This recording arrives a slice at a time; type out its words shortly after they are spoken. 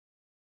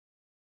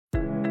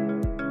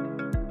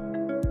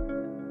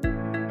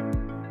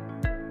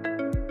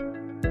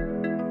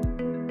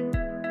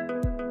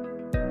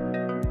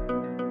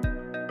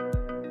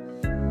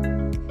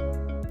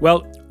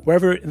Well,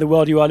 wherever in the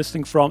world you are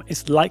listening from,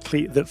 it's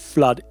likely that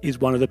flood is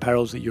one of the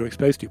perils that you're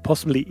exposed to,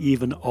 possibly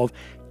even of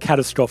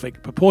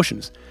catastrophic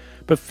proportions.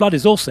 But flood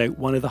is also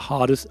one of the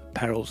hardest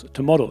perils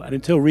to model. And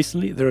until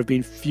recently, there have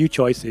been few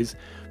choices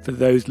for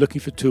those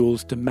looking for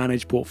tools to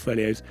manage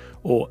portfolios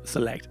or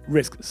select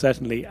risk,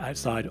 certainly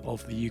outside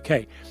of the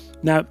UK.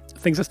 Now,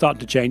 things are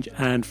starting to change,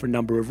 and for a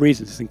number of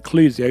reasons. This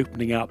includes the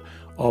opening up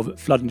of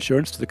flood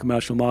insurance to the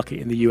commercial market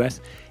in the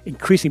US,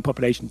 increasing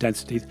population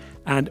densities,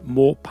 and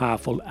more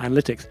powerful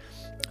analytics.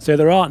 So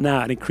there are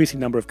now an increasing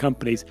number of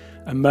companies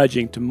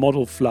emerging to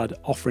model flood,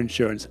 offer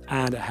insurance,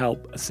 and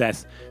help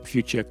assess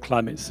future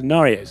climate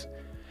scenarios.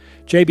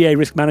 JBA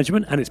Risk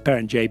Management and its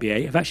parent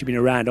JBA have actually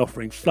been around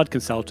offering flood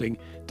consulting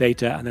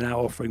data, and they're now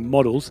offering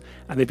models,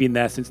 and they've been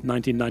there since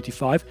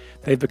 1995.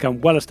 They've become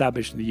well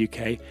established in the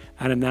UK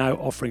and are now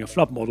offering a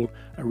flood model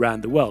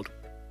around the world.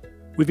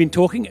 We've been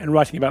talking and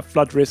writing about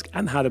flood risk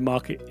and how the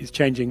market is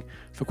changing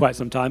for quite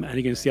some time, and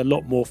you're going to see a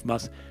lot more from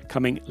us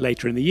coming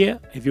later in the year.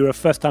 If you're a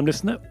first-time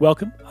listener,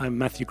 welcome. I'm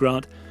Matthew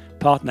Grant,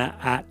 partner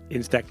at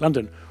Instech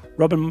London.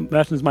 Robin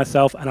Mertens,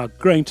 myself, and our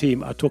growing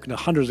team are talking to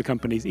hundreds of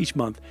companies each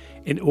month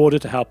in order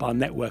to help our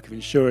network of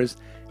insurers,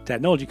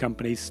 technology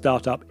companies,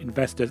 startup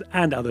investors,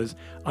 and others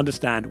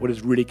understand what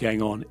is really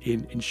going on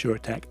in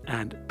insurtech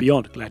and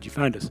beyond. Glad you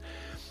found us.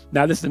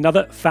 Now, this is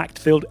another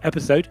fact-filled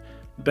episode,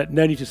 but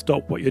no need to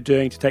stop what you're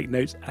doing to take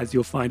notes, as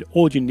you'll find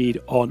all you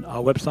need on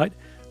our website,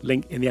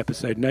 link in the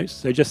episode notes.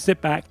 So just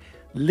sit back,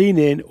 lean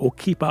in, or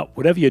keep up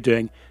whatever you're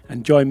doing,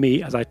 and join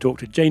me as I talk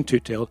to Jane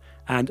Tootill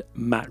and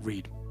Matt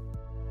Reed.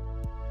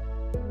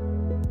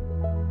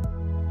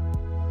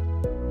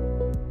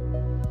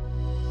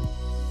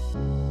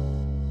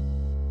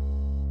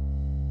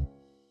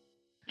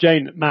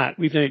 Jane, Matt,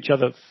 we've known each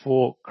other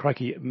for,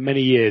 crikey,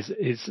 many years.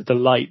 It's a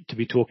delight to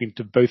be talking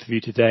to both of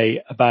you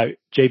today about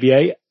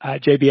JBA.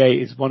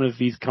 JBA is one of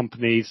these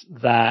companies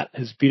that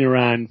has been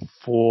around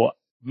for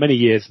many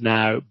years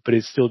now, but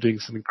is still doing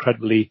some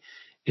incredibly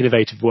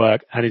innovative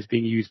work and is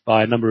being used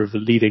by a number of the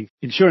leading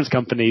insurance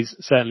companies,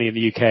 certainly in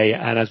the UK,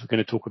 and as we're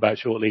going to talk about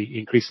shortly,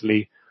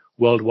 increasingly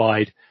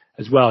worldwide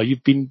as well.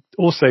 You've been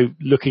also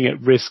looking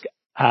at risk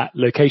at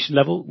location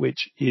level,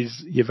 which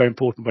is very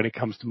important when it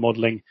comes to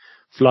modelling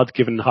flood,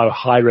 given how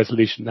high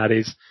resolution that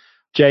is.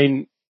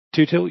 Jane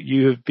Tootill,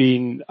 you have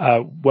been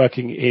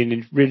working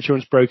in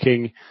reinsurance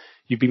broking.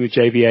 You've been with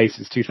JBA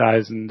since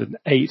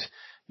 2008.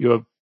 You were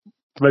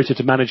promoted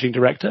to managing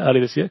director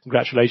earlier this year.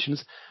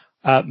 Congratulations.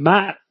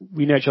 Matt,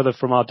 we know each other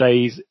from our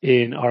days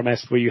in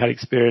RMS, where you had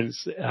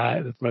experience with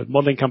a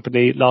modelling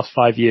company. Last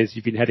 5 years,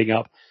 you've been heading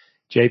up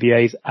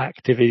JBA's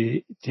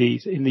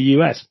activities in the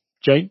US.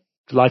 Jane,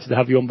 delighted to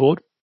have you on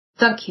board.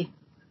 Thank you.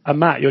 And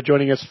Matt, you're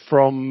joining us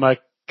from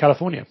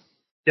California.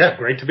 Yeah,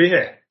 great to be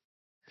here.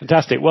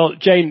 Fantastic. Well,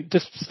 Jane,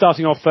 just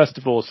starting off first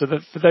of all, so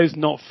that for those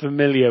not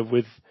familiar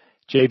with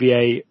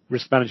JBA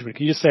Risk Management,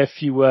 can you just say a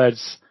few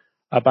words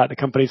about the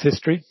company's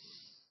history?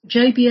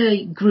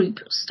 JBA Group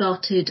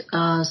started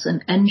as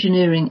an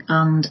engineering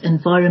and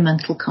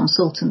environmental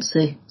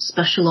consultancy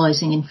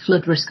specialising in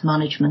flood risk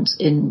management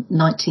in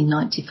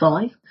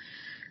 1995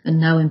 and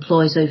now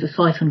employs over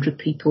 500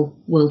 people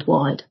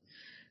worldwide.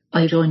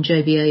 I joined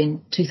JBA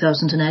in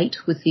 2008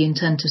 with the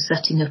intent of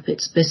setting up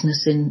its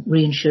business in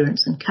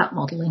reinsurance and cat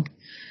modelling.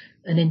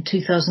 And in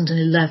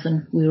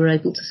 2011, we were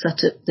able to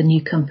set up the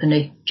new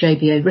company,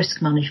 JBA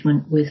Risk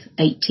Management, with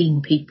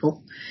 18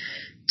 people.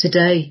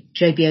 Today,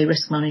 JBA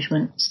Risk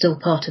Management, still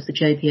part of the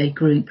JBA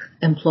Group,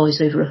 employs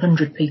over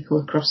 100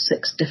 people across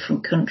 6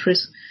 different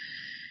countries.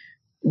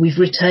 We've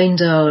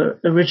retained our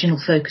original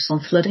focus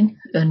on flooding,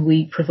 and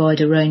we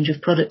provide a range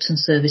of products and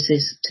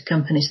services to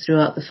companies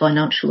throughout the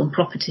financial and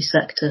property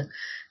sector,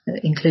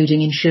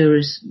 including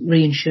insurers,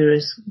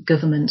 reinsurers,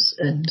 governments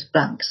and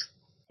banks.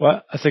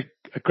 Well, that's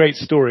a great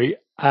story.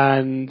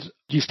 And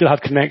do you still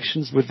have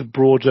connections with the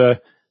broader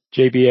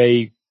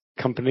JBA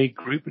company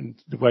group and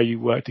the way you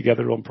work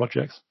together on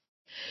projects?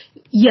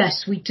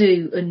 Yes, we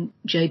do, and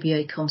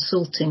JBA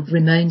Consulting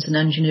remains an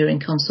engineering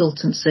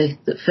consultancy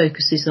that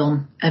focuses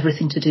on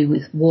everything to do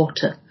with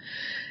water.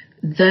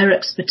 Their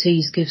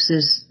expertise gives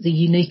us the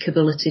unique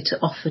ability to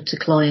offer to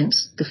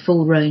clients the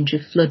full range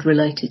of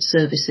flood-related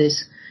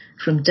services,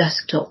 from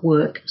desktop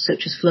work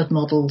such as flood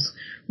models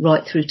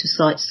right through to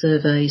site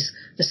surveys,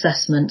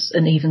 assessments,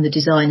 and even the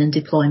design and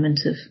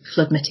deployment of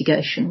flood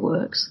mitigation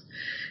works.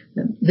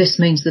 This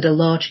means that a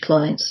large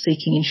client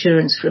seeking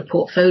insurance for a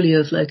portfolio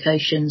of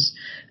locations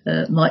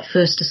might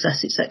first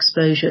assess its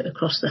exposure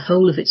across the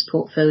whole of its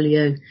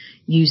portfolio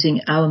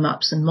using our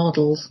maps and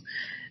models.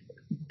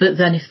 But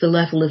then if the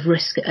level of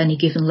risk at any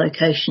given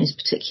location is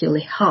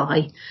particularly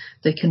high,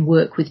 they can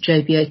work with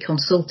JBA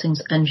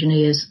Consulting's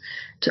engineers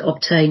to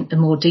obtain a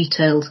more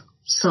detailed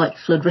site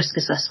flood risk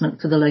assessment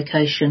for the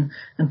location,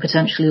 and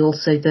potentially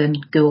also then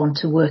go on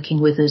to working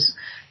with us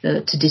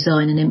to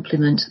design and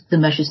implement the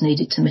measures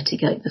needed to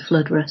mitigate the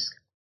flood risk.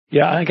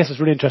 Yeah, I guess it's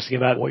really interesting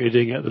about what you're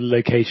doing at the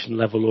location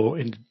level or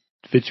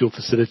individual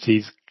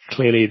facilities.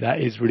 Clearly, that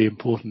is really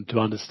important to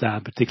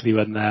understand, particularly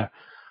when they're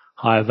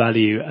higher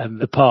value. And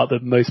the part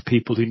that most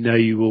people who know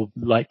you will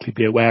likely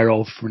be aware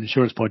of from an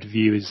insurance point of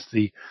view is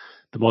the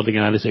modeling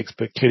analytics,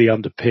 but clearly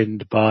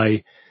underpinned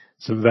by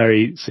some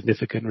very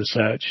significant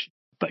research.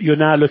 But you're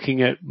now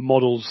looking at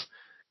models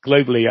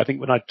globally. I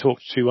think when I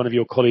talked to one of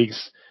your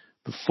colleagues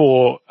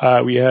before,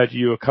 we heard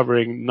you were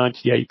covering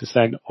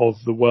 98% of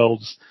the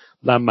world's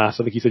landmass.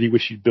 I think you said you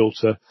wish you'd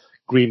built a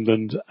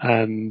Greenland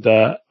and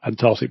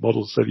Antarctic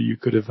models so that you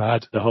could have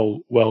had the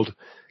whole world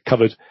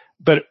covered.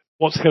 But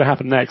what's going to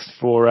happen next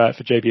for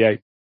JBA?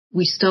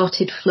 We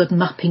started flood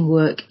mapping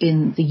work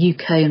in the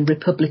UK and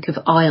Republic of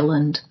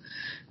Ireland,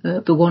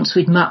 but once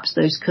we'd mapped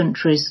those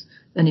countries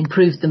and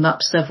improved the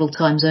map several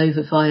times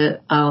over via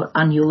our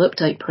annual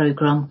update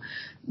programme,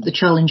 the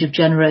challenge of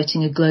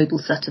generating a global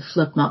set of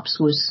flood maps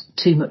was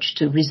too much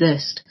to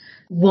resist.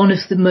 One of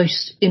the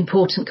most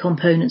important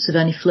components of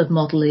any flood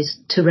model is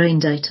terrain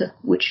data,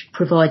 which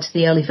provides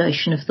the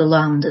elevation of the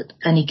land at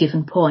any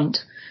given point.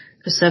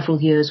 For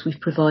several years, we've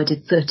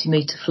provided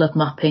 30-metre flood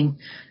mapping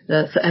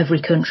for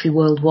every country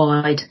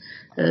worldwide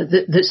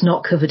that's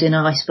not covered in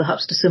ice,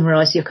 perhaps to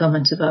summarise your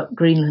comment about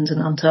Greenland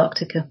and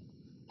Antarctica.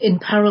 In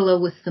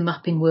parallel with the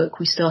mapping work,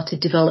 we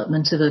started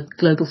development of a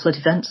global flood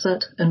event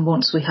set, and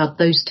once we had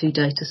those two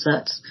data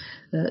sets,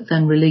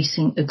 then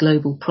releasing a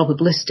global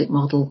probabilistic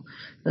model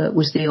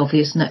was the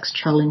obvious next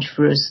challenge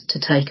for us to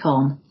take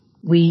on.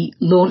 We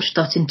launched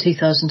that in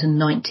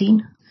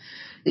 2019.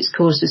 It's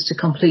caused us to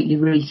completely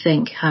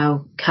rethink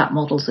how CAT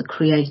models are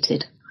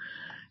created,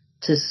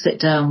 to sit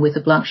down with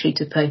a blank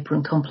sheet of paper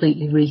and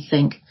completely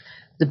rethink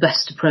the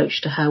best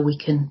approach to how we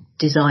can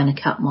design a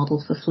CAT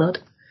model for flood.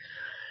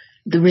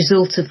 The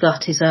result of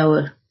that is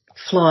our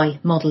FLY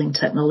modelling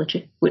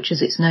technology, which,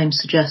 as its name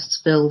suggests,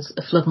 builds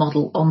a flood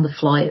model on the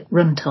fly at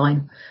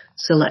runtime,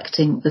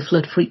 selecting the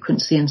flood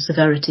frequency and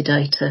severity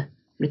data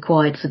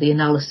required for the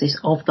analysis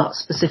of that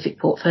specific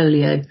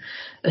portfolio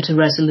at a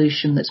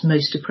resolution that's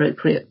most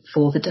appropriate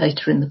for the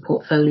data in the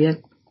portfolio.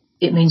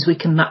 It means we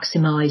can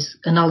maximise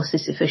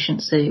analysis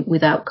efficiency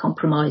without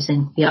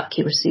compromising the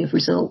accuracy of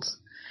results.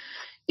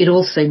 It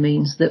also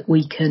means that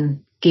we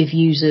can give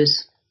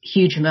users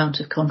huge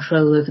amount of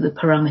control over the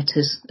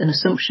parameters and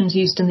assumptions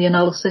used in the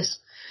analysis.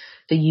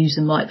 A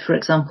user might, for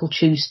example,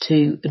 choose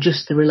to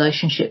adjust the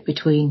relationship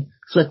between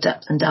flood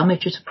depth and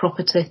damage at a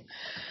property,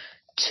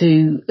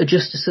 to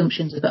adjust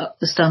assumptions about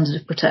the standard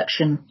of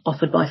protection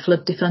offered by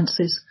flood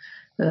defences,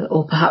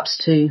 or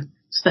perhaps to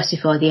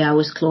specify the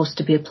hours clause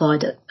to be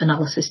applied at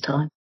analysis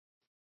time.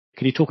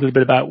 Can you talk a little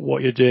bit about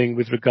what you're doing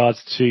with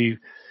regards to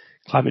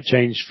climate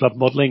change flood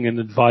modelling and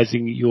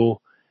advising your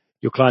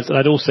clients? And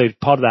I'd also,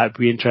 part of that,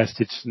 be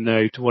interested to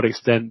know to what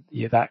extent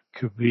that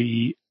could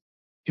be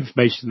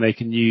information they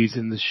can use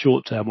in the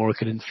short term, or it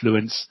can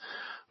influence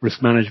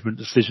risk management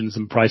decisions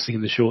and pricing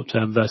in the short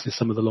term versus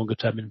some of the longer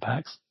term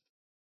impacts.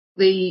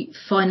 The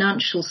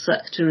financial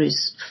sector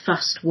is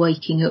fast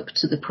waking up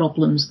to the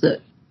problems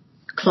that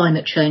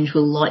climate change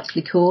will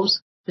likely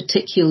cause,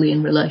 particularly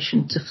in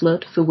relation to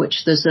flood, for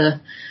which there's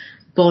a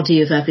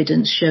body of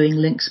evidence showing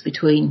links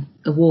between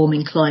a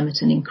warming climate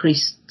and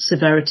increased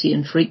severity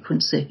and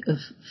frequency of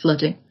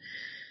flooding.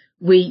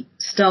 We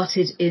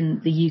started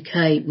in the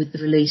UK with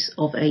the release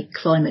of a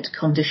climate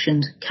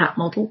conditioned CAT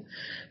model.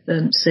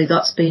 So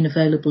that's been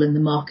available in the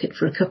market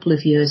for a couple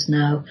of years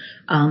now,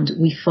 and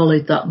we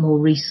followed that more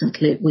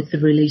recently with the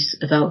release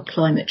of our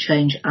climate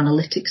change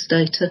analytics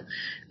data,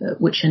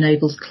 which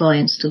enables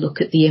clients to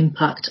look at the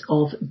impact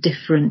of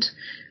different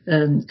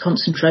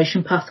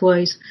concentration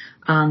pathways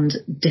and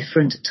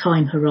different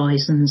time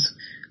horizons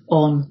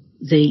on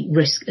the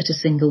risk at a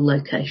single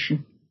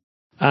location.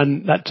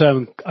 And that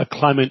term, a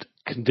climate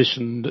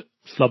conditioned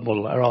flood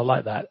model, I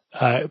like that.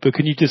 But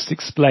can you just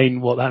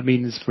explain what that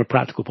means from a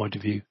practical point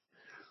of view?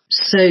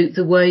 So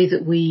the way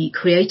that we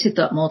created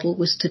that model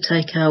was to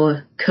take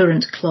our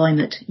current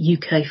climate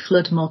UK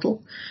flood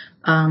model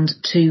and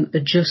to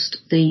adjust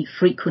the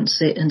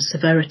frequency and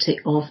severity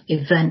of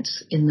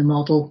events in the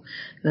model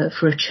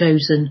for a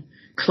chosen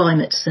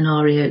climate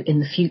scenario in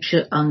the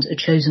future and a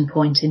chosen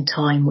point in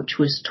time, which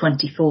was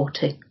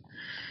 2040.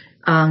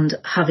 And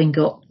having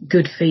got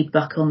good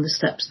feedback on the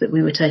steps that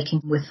we were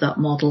taking with that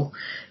model,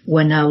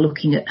 we're now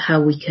looking at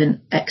how we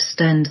can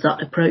extend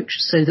that approach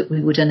so that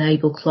we would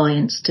enable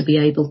clients to be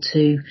able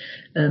to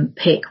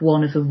pick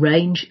one of a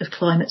range of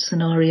climate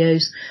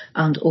scenarios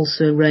and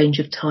also a range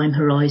of time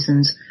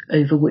horizons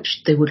over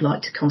which they would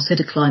like to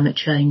consider climate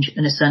change,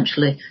 and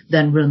essentially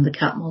then run the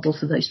CAT model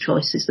for those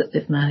choices that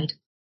they've made.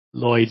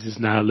 Lloyd's is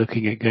now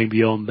looking at going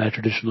beyond their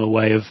traditional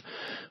way of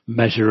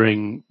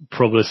measuring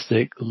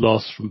probabilistic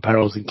loss from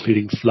perils,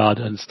 including flood,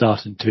 and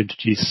starting to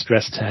introduce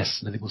stress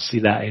tests. And I think we'll see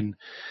that in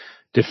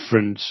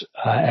different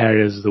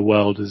areas of the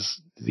world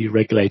as the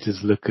regulators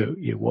look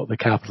at what the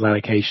capital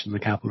allocation, the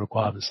capital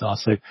requirements are.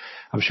 So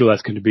I'm sure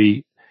that's going to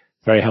be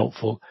very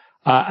helpful.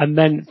 And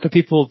then for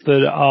people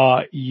that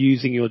are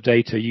using your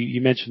data,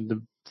 you mentioned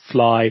the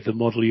FLY, the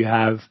model you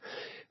have.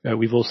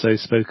 We've also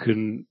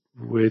spoken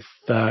with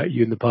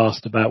you in the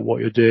past about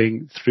what you're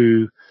doing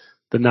through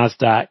the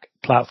NASDAQ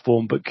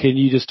platform, but can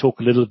you just talk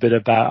a little bit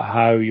about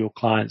how your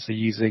clients are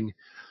using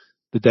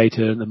the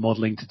data and the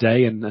modelling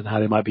today and how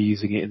they might be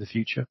using it in the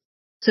future?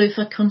 So if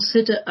I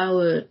consider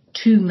our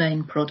two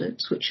main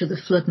products, which are the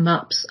flood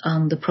maps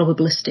and the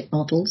probabilistic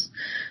models,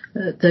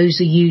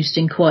 those are used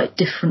in quite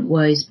different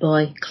ways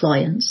by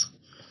clients.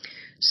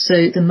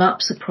 So the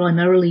maps are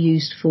primarily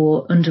used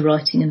for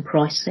underwriting and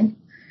pricing.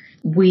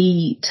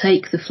 We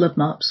take the flood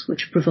maps,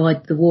 which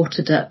provide the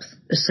water depth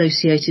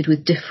associated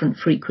with different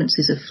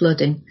frequencies of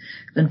flooding,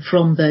 and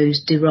from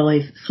those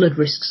derive flood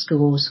risk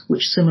scores,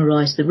 which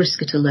summarise the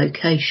risk at a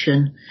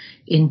location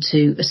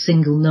into a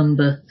single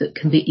number that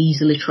can be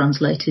easily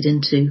translated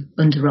into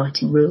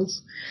underwriting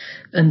rules.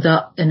 And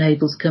that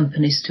enables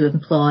companies to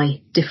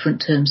apply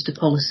different terms to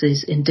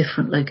policies in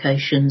different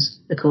locations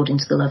according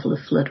to the level of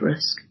flood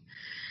risk.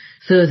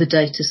 Further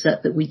data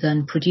set that we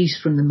then produce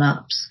from the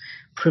maps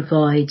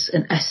provides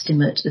an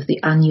estimate of the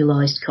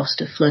annualised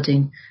cost of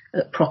flooding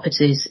at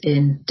properties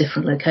in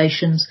different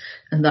locations,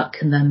 and that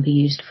can then be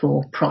used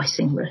for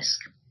pricing risk.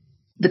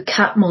 The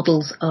CAT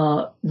models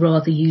are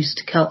rather used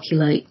to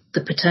calculate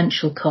the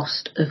potential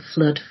cost of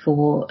flood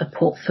for a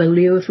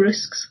portfolio of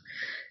risks.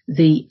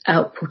 The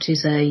output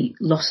is a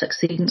loss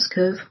exceedance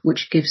curve,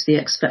 which gives the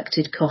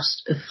expected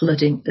cost of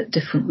flooding at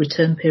different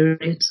return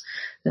periods,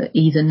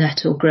 either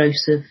net or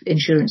gross of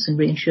insurance and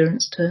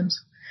reinsurance terms.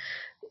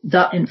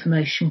 That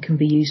information can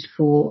be used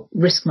for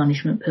risk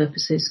management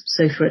purposes.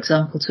 So, for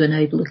example, to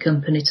enable a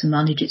company to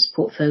manage its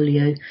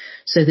portfolio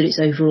so that its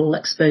overall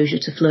exposure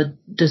to flood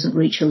doesn't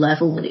reach a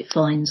level that it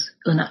finds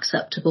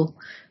unacceptable,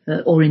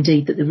 or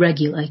indeed that the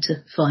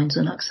regulator finds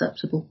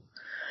unacceptable.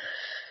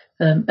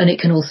 And it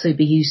can also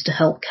be used to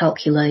help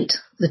calculate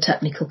the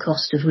technical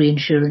cost of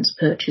reinsurance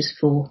purchase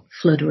for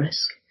flood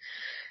risk.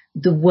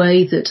 The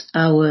way that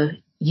our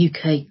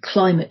UK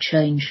climate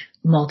change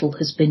model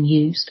has been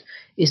used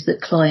is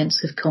that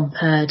clients have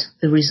compared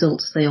the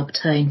results they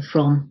obtain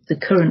from the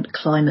current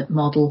climate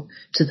model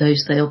to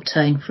those they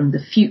obtain from the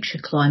future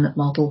climate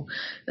model,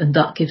 and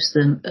that gives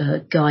them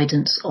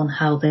guidance on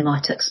how they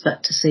might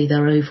expect to see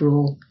their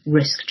overall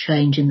risk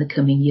change in the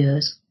coming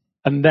years.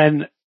 And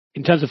then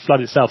in terms of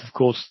flood itself, of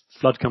course,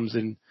 flood comes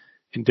in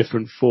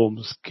different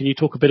forms. Can you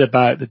talk a bit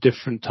about the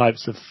different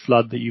types of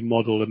flood that you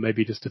model, and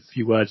maybe just a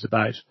few words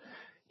about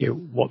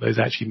what those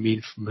actually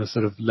mean from a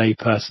sort of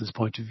layperson's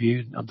point of view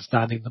and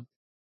understanding them?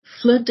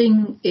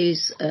 Flooding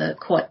is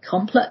quite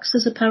complex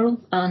as a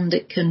peril, and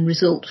it can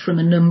result from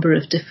a number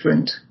of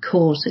different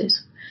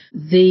causes.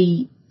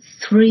 The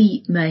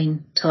three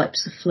main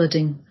types of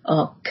flooding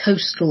are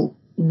coastal,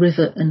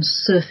 river and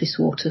surface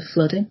water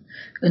flooding,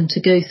 and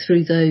to go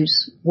through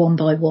those one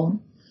by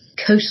one.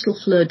 Coastal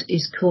flood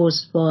is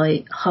caused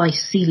by high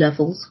sea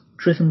levels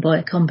driven by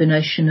a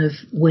combination of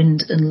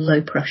wind and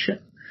low pressure.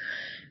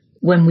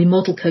 When we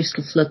model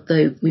coastal flood,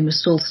 though, we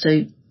must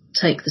also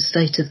take the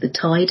state of the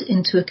tide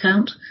into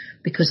account,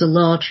 because a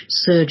large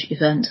surge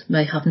event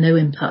may have no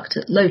impact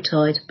at low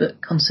tide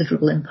but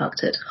considerable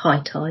impact at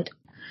high tide.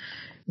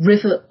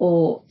 River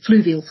or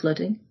fluvial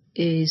flooding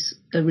is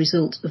a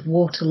result of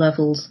water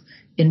levels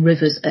in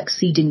rivers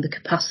exceeding the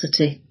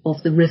capacity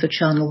of the river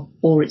channel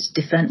or its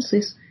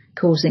defences,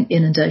 causing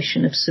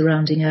inundation of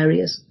surrounding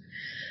areas.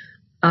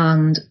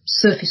 And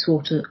surface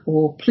water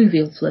or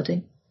pluvial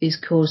flooding is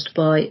caused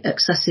by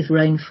excessive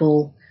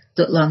rainfall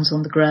that lands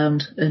on the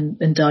ground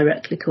and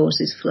directly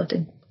causes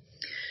flooding.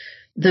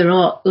 There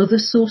are other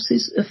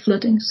sources of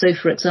flooding, so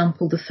for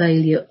example the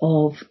failure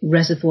of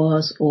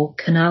reservoirs or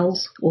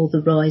canals or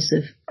the rise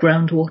of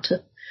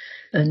groundwater,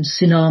 and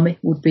tsunami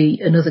would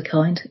be another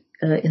kind,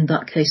 in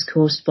that case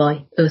caused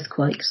by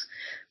earthquakes.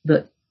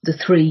 But the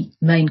three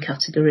main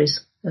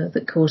categories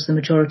that cause the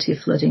majority of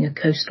flooding are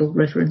coastal,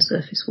 river and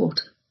surface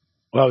water.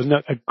 Well, that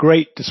was a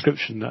great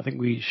description. I think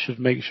we should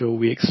make sure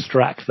we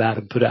extract that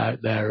and put it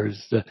out there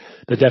as the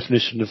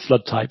definition of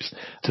flood types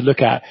to look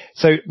at.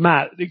 So,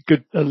 Matt,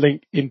 a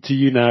link into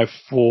you now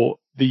for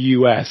the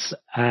US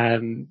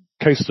and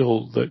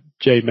coastal that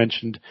Jay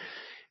mentioned,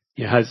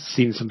 has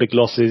seen some big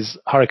losses.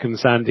 Hurricane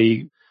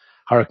Sandy,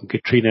 Hurricane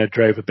Katrina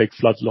drove a big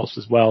flood loss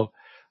as well.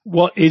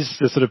 What is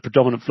the sort of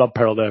predominant flood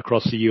peril there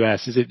across the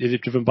US? Is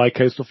it driven by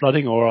coastal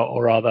flooding,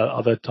 or are there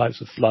other types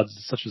of floods,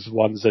 such as the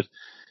ones that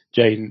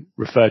Jane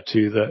referred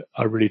to, that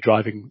are really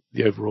driving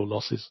the overall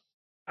losses?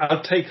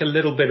 I'll take a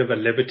little bit of a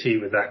liberty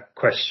with that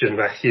question,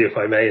 Matthew, if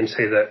I may, and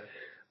say that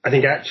I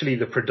think actually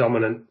the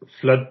predominant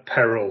flood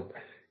peril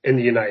in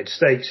the United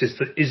States is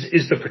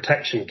the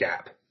protection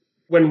gap.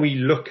 When we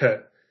look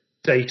at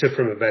data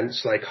from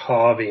events like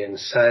Harvey and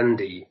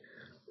Sandy,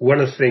 one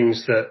of the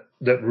things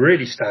that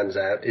really stands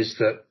out is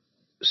that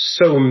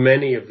so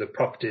many of the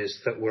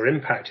properties that were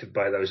impacted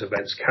by those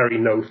events carry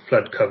no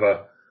flood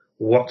cover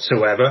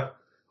whatsoever.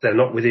 They're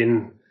not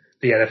within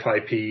the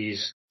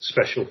NFIP's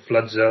special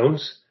flood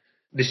zones.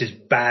 This is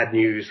bad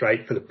news,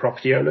 right, for the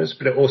property owners,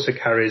 but it also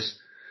carries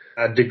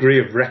a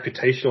degree of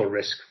reputational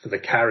risk for the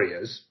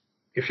carriers.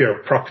 If you're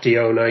a property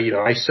owner,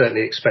 I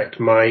certainly expect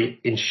my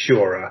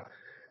insurer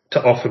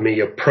to offer me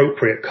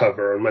appropriate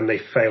cover, and when they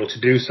fail to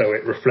do so,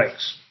 it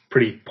reflects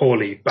pretty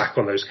poorly back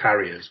on those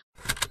carriers.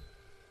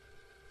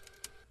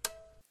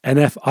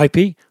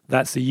 NFIP,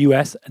 that's the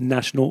US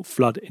National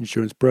Flood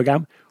Insurance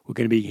Program. We're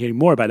going to be hearing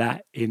more about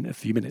that in a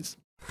few minutes.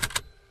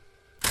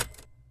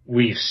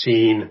 We've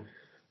seen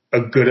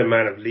a good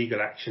amount of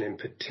legal action, in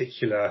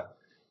particular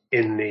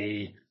in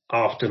the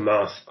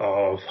aftermath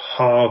of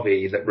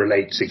Harvey, that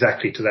relates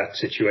exactly to that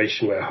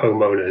situation where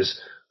homeowners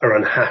are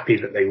unhappy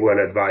that they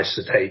weren't advised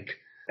to take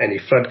any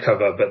flood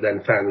cover, but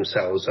then found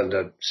themselves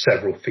under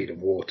several feet of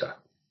water.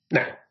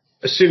 Now,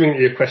 assuming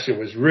that your question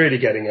was really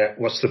getting at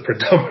what's the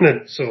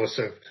predominant source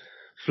of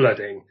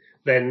flooding,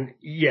 then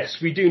yes,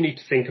 we do need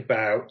to think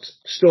about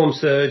storm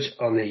surge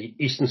on the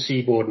eastern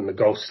seaboard and the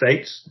Gulf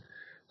states.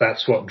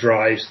 That's what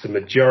drives the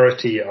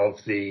majority of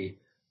the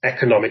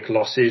economic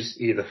losses,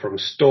 either from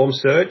storm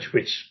surge,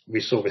 which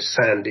we saw with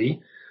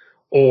Sandy,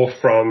 or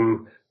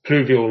from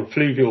pluvial and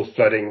fluvial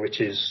flooding, which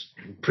is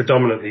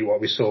predominantly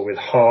what we saw with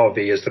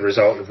Harvey as the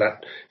result of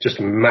that just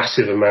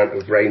massive amount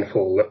of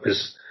rainfall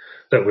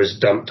that was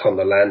dumped on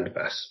the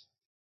landmass.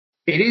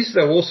 It is,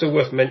 though, also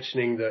worth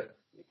mentioning that,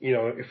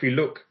 if we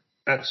look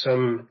at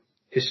some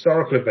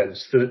historical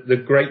events,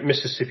 the Great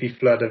Mississippi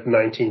Flood of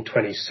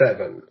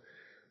 1927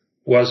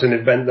 was an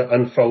event that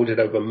unfolded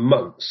over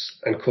months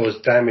and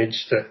caused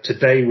damage that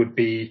today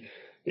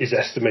is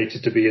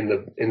estimated to be in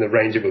the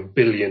range of $1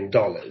 billion.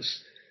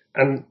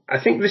 And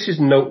I think this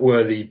is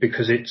noteworthy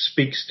because it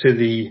speaks to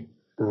the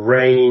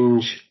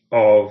range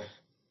of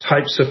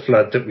types of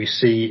flood that we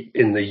see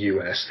in the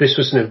US. This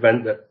was an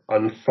event that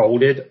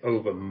unfolded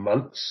over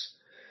months,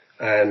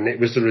 and it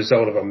was the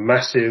result of a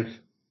massive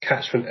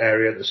catchment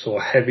area that saw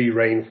heavy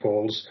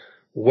rainfalls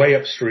way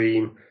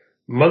upstream,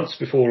 months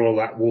before all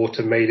that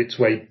water made its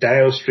way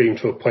downstream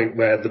to a point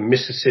where the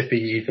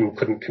Mississippi even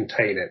couldn't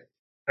contain it.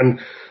 And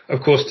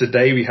of course,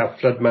 today we have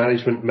flood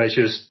management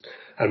measures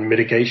and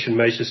mitigation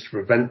measures to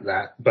prevent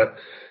that, but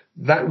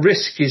that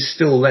risk is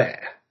still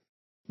there.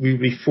 We'd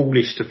be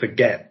foolish to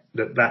forget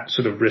that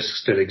sort of risk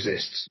still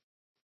exists.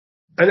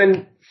 And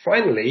then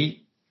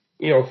finally,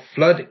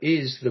 flood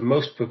is the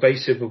most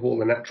pervasive of all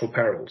the natural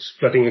perils.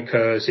 Flooding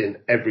occurs in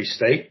every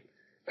state.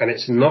 And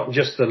it's not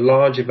just the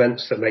large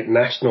events that make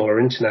national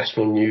or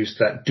international news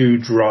that do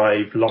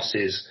drive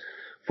losses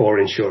for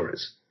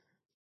insurers.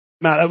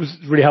 Matt, that was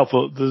really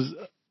helpful. There's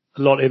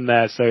a lot in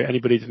there, so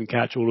anybody didn't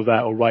catch all of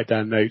that or write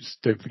down notes,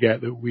 don't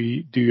forget that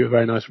we do a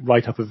very nice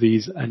write-up of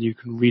these and you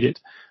can read it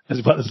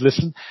as well as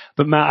listen.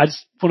 But Matt, I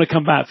just want to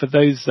come back for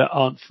those that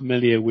aren't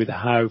familiar with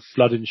how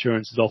flood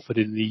insurance is offered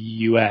in the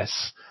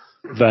US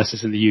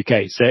versus in the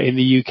UK. So in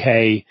the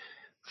UK,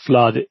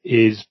 flood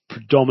is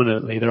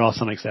predominantly, there are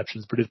some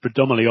exceptions, but it's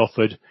predominantly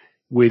offered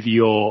with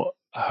your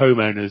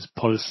homeowner's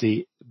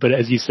policy. But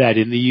as you said,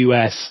 in the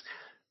US,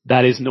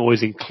 that isn't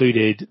always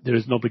included. There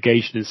is an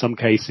obligation in some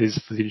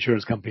cases for the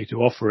insurance company to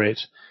offer it.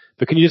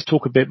 But can you just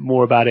talk a bit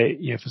more about it,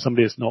 for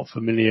somebody that's not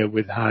familiar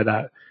with how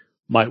that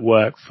might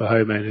work for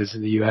homeowners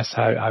in the US,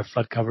 how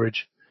flood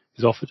coverage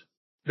is offered?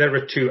 There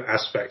are two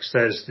aspects.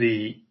 There's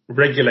the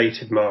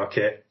regulated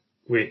market,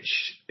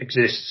 which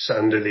exists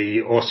under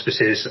the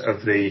auspices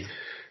of the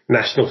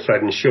National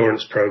Flood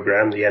Insurance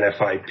Program, the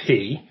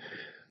NFIP.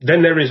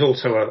 Then there is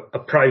also a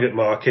private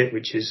market,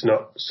 which is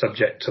not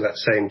subject to that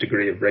same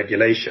degree of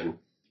regulation.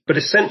 But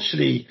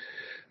essentially,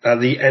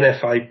 the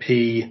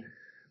NFIP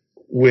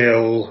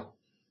will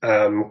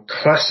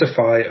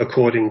classify,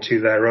 according to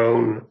their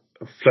own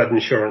flood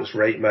insurance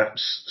rate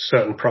maps,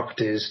 certain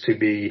properties to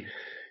be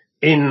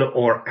in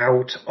or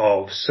out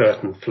of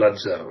certain flood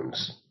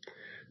zones.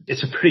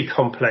 It's a pretty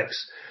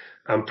complex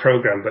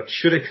program, but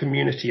should a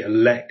community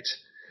elect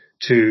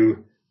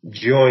to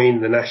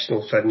join the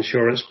National Flood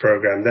Insurance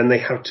Program, then they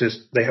have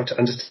to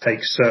undertake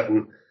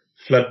certain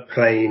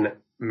floodplain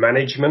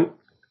management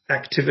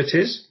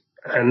activities.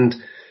 And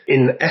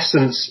in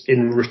essence,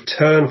 in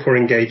return for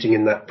engaging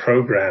in that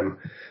program,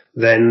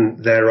 then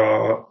there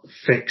are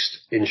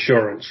fixed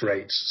insurance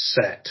rates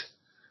set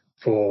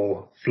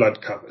for flood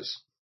covers.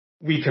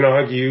 We can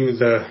argue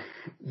the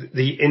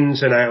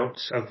ins and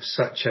outs of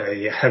such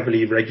a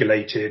heavily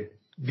regulated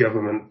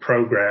government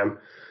program,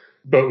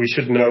 but we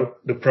should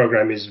note the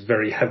program is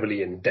very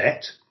heavily in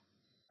debt.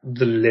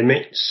 The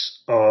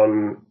limits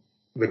on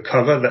the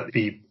cover that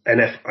the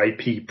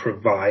NFIP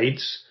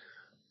provides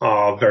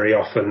are very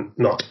often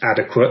not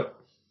adequate.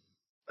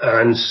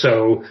 And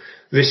so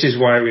this is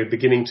why we're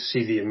beginning to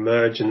see the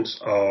emergence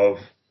of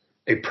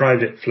a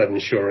private flood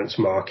insurance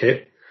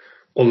market,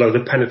 although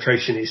the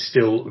penetration is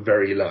still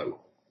very low.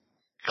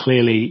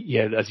 Clearly,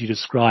 as you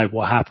describe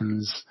what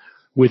happens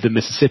with the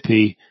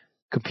Mississippi,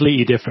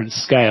 completely different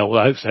scale, well,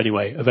 I hope so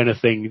anyway, of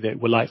anything that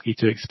we're likely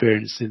to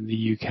experience in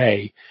the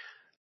UK.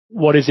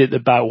 What is it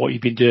about what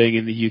you've been doing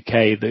in the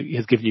UK that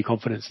has given you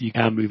confidence that you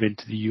can move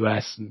into the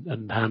US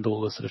and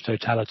handle the sort of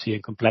totality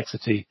and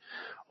complexity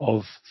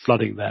of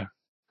flooding there?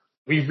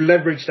 We've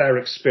leveraged our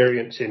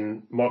experience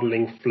in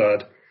modelling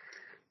flood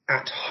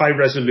at high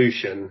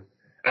resolution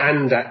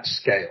and at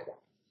scale,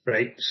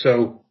 right?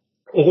 So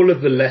all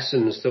of the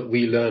lessons that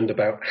we learned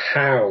about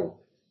how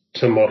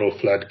to model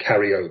flood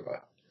carry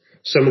over.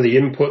 Some of the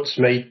inputs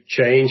may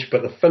change,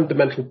 but the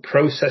fundamental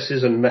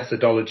processes and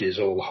methodologies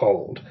all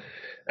hold.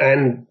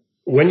 And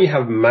when you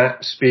have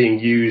maps being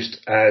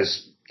used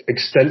as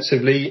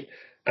extensively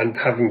and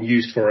having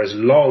used for as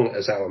long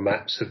as our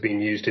maps have been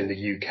used in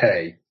the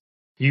UK,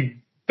 you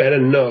better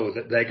know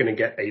that they're going to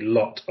get a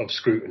lot of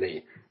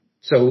scrutiny.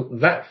 So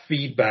that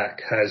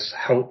feedback has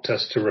helped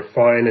us to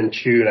refine and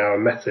tune our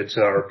methods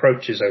and our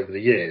approaches over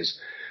the years.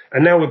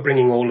 And now we're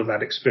bringing all of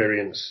that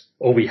experience,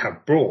 or we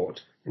have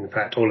brought, in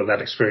fact, all of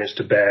that experience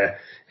to bear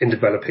in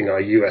developing our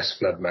US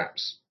flood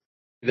maps.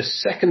 The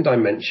second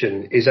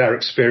dimension is our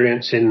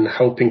experience in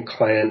helping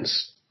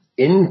clients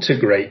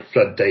integrate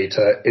flood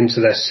data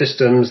into their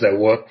systems, their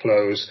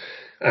workflows,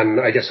 and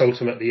I guess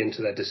ultimately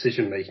into their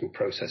decision-making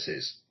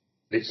processes.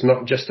 It's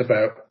not just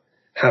about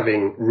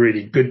having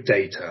really good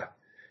data.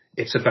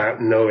 It's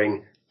about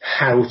knowing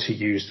how to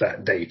use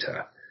that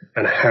data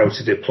and how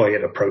to deploy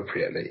it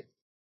appropriately.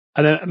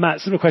 And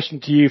Matt, similar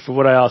question to you for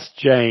what I asked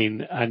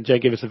Jane, and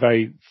Jane gave us a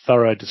very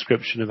thorough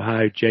description of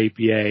how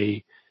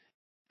JBA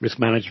Risk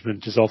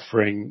Management is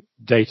offering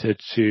data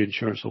to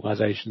insurance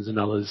organisations and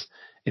others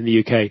in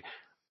the UK.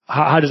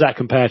 How does that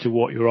compare to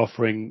what you're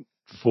offering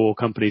for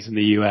companies in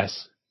the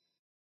US?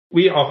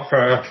 We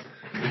offer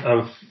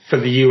for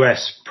the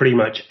US pretty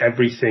much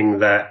everything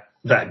that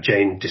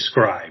Jane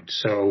described.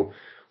 So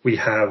we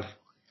have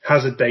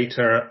hazard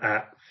data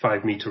at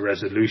 5-meter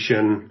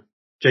resolution.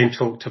 Jane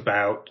talked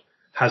about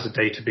hazard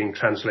data being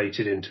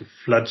translated into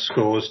flood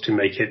scores to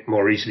make it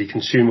more easily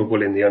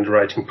consumable in the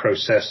underwriting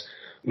process.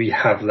 We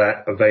have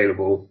that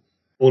available.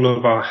 All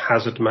of our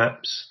hazard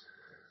maps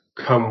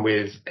come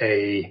with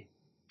a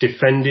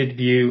defended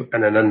view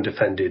and an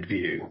undefended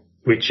view,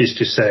 which is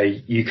to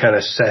say you can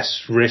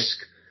assess risk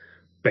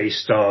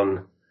based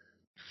on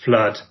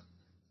flood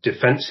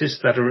defenses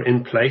that are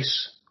in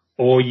place,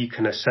 or you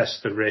can assess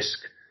the risk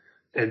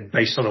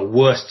based on a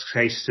worst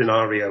case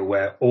scenario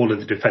where all of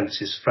the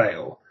defenses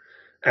fail.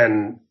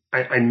 And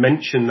I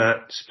mention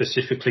that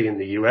specifically in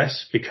the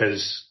US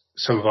because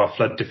some of our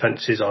flood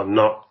defenses are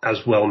not as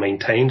well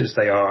maintained as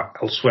they are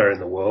elsewhere in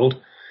the world.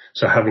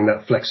 So having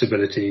that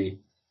flexibility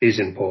is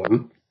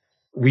important.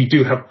 We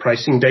do have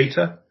pricing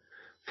data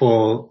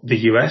for the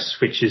US,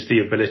 which is the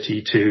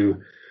ability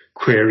to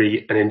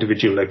query an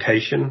individual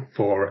location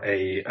for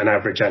an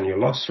average annual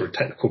loss or a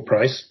technical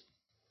price.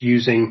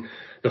 Using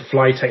the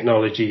FLY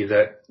technology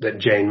that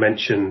Jane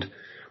mentioned,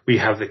 we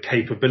have the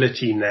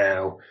capability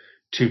now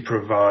to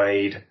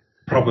provide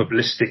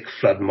probabilistic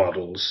flood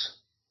models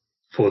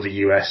for the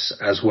US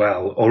as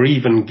well, or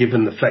even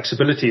given the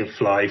flexibility of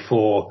FLY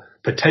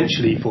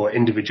potentially for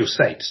individual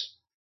states.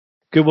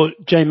 Good. Well,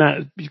 Jane,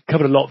 Matt, you've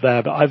covered a lot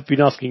there, but I've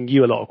been asking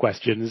you a lot of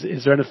questions.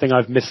 Is there anything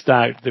I've missed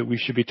out that we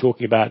should be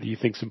talking about that you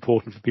think is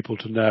important for people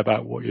to know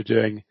about what you're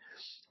doing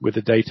with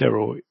the data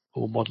or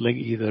modelling,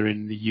 either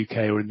in the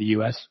UK or in the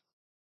US?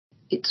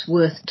 It's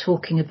worth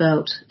talking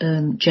about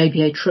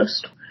JBA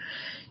Trust.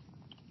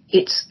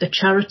 It's a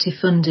charity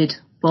funded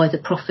by the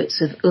profits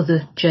of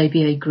other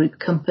JBA Group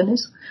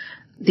companies.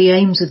 The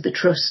aims of the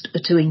trust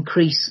are to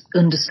increase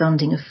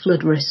understanding of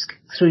flood risk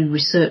through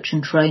research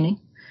and training.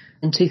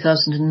 In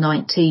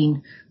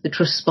 2019, the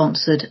Trust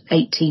sponsored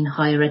 18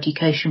 higher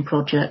education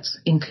projects,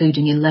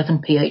 including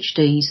 11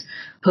 PhDs,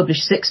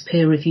 published 6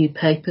 peer-reviewed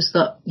papers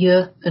that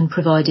year, and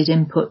provided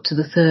input to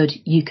the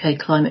 3rd UK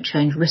Climate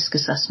Change Risk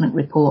Assessment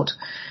Report,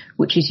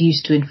 which is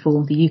used to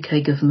inform the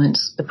UK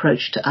government's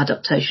approach to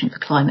adaptation for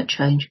climate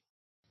change.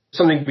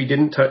 Something we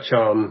didn't touch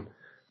on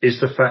is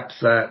the fact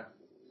that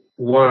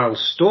while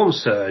storm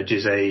surge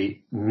is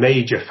a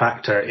major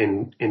factor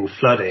in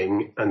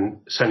flooding,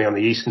 and certainly on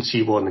the eastern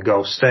seaboard and the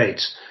Gulf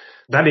states,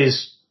 that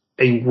is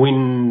a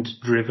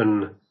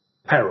wind-driven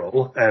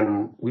peril,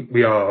 and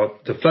we are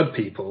the flood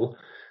people.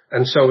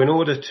 And so in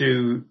order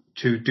to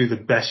do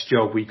the best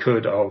job we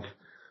could of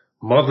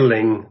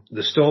modeling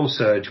the storm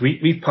surge,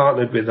 we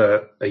partnered with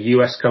a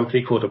US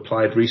company called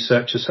Applied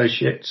Research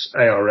Associates,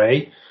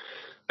 ARA.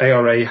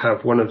 ARA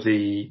have one of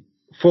the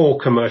 4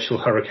 commercial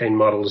hurricane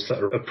models that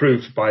are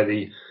approved by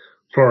the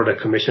Florida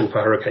Commission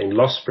for Hurricane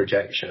Loss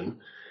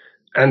Projection.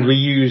 And we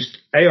used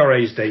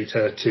ARA's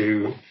data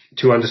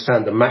to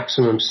understand the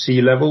maximum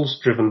sea levels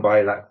driven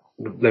by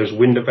those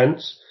wind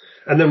events.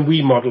 And then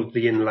we modeled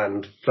the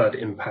inland flood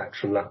impact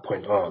from that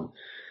point on.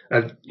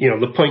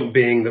 The point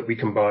being that we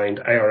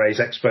combined ARA's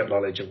expert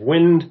knowledge of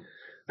wind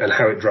and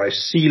how it drives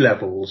sea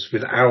levels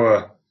with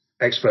our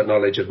expert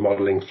knowledge of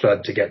modeling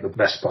flood to get the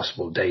best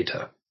possible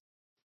data.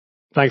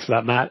 Thanks for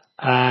that, Matt.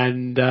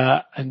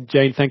 And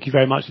Jane, thank you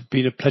very much. It's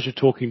been a pleasure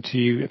talking to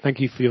you. Thank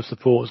you for your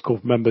support as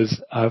corporate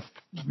members.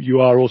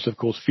 You are also, of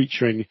course,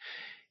 featuring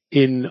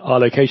in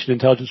our location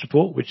intelligence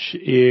report, which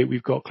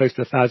we've got close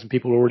to 1,000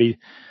 people already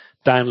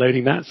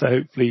downloading that. So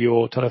hopefully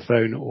your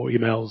telephone or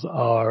emails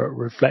are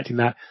reflecting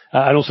that.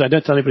 And also, I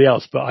don't tell anybody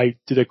else, but I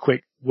did a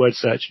quick word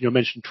search and you're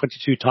mentioned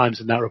 22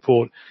 times in that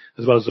report,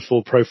 as well as the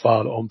full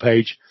profile on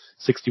page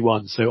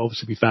 61. So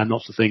obviously we found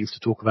lots of things to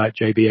talk about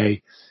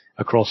JBA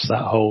across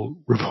that whole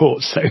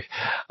report. So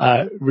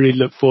really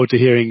look forward to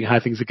hearing how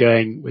things are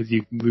going as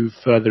you move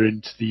further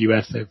into the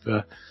US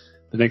over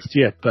the next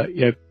year. But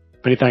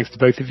many thanks to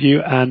both of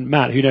you. And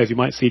Matt, who knows, we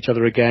might see each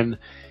other again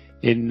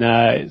in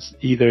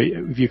either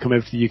if you come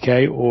over to the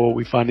UK or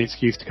we find an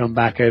excuse to come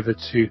back over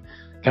to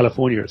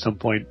California at some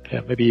point,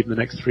 maybe even the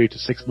next 3 to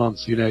 6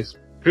 months, who knows.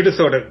 Who'd have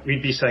thought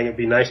we'd be saying it'd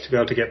be nice to be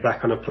able to get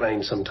back on a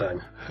plane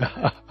sometime.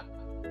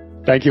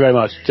 Thank you very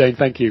much. Jane,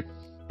 thank you.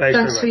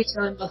 Thanks for your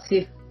time,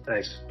 Matthew.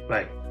 Thanks.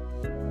 Bye.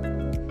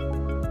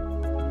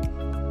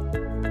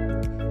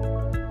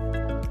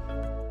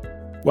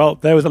 Well,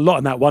 there was a lot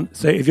in that one.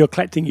 So if you're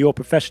collecting your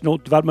professional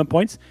development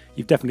points,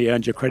 you've definitely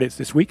earned your credits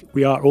this week.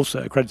 We are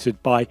also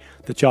accredited by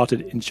the Chartered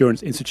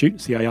Insurance Institute,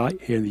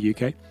 CII, here in the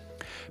UK.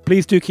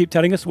 Please do keep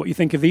telling us what you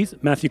think of these.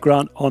 Matthew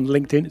Grant on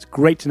LinkedIn. It's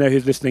great to know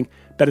who's listening.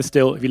 Better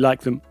still, if you like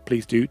them,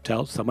 please do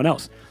tell someone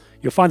else.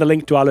 You'll find the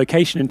link to our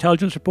location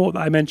intelligence report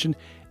that I mentioned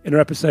in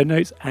our episode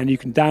notes, and you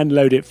can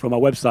download it from our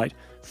website,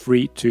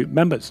 free to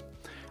members.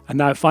 And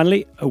now,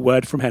 finally, a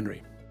word from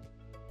Henry.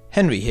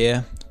 Henry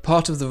here,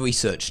 part of the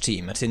research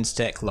team at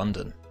Instech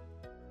London.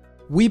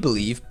 We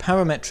believe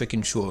parametric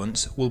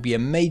insurance will be a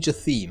major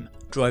theme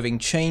driving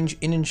change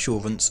in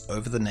insurance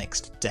over the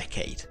next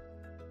decade.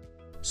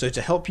 So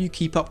to help you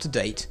keep up to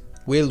date,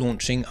 we're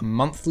launching a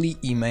monthly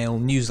email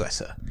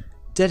newsletter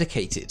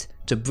dedicated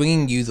to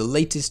bringing you the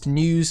latest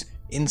news,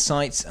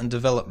 insights and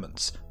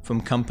developments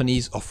from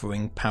companies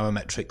offering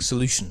parametric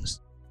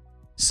solutions.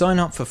 Sign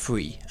up for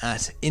free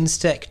at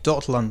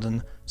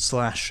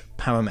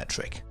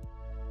instech.london/parametric.